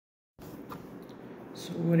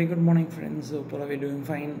So very good morning friends, hope all of you doing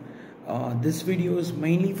fine. This video is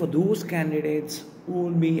mainly for those candidates who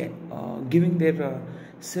will be giving their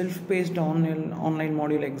self-paced online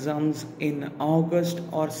module exams in August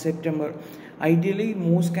or September. Ideally,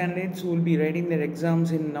 most candidates who will be writing their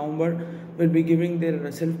exams in November will be giving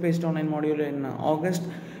their self-paced online module in August.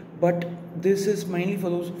 But this is mainly for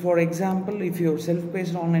those, for example, if your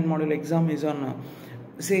self-paced online module exam is on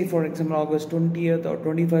say for example August 20th or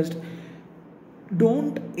 21st,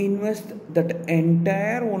 don't invest that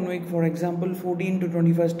entire 1 week, for example 14 to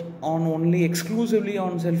 21st, on only exclusively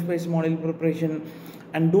on self-paced model preparation,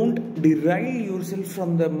 and don't derail yourself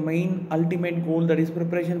from the main ultimate goal, that is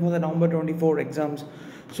preparation for the November 24 exams.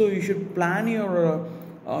 So you should plan your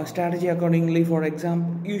strategy accordingly. For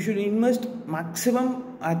example, you should invest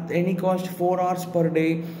maximum at any cost 4 hours per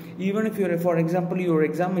day. Even if you're, for example, your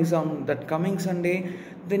exam is on that coming Sunday,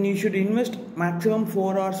 then you should invest maximum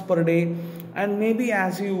 4 hours per day. And maybe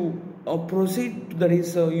as you proceed, that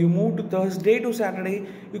is you move to Thursday to Saturday,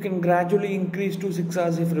 you can gradually increase to 6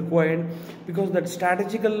 hours if required, because that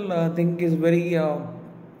strategical thing is very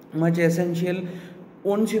much essential.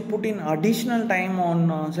 Once you put in additional time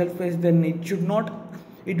on self-paced, then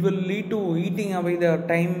it will lead to eating away the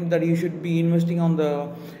time that you should be investing on the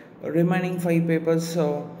remaining 5 papers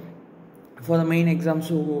for the main exam.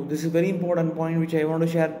 So this is a very important point which I want to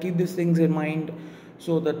share. Keep these things in mind.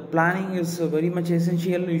 So that planning is very much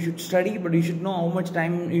essential. You should study, but you should know how much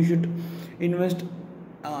time you should invest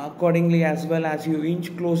accordingly, as well as you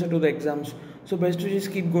inch closer to the exams. So best to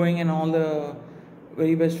just keep going, and all the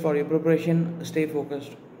very best for your preparation. Stay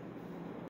focused.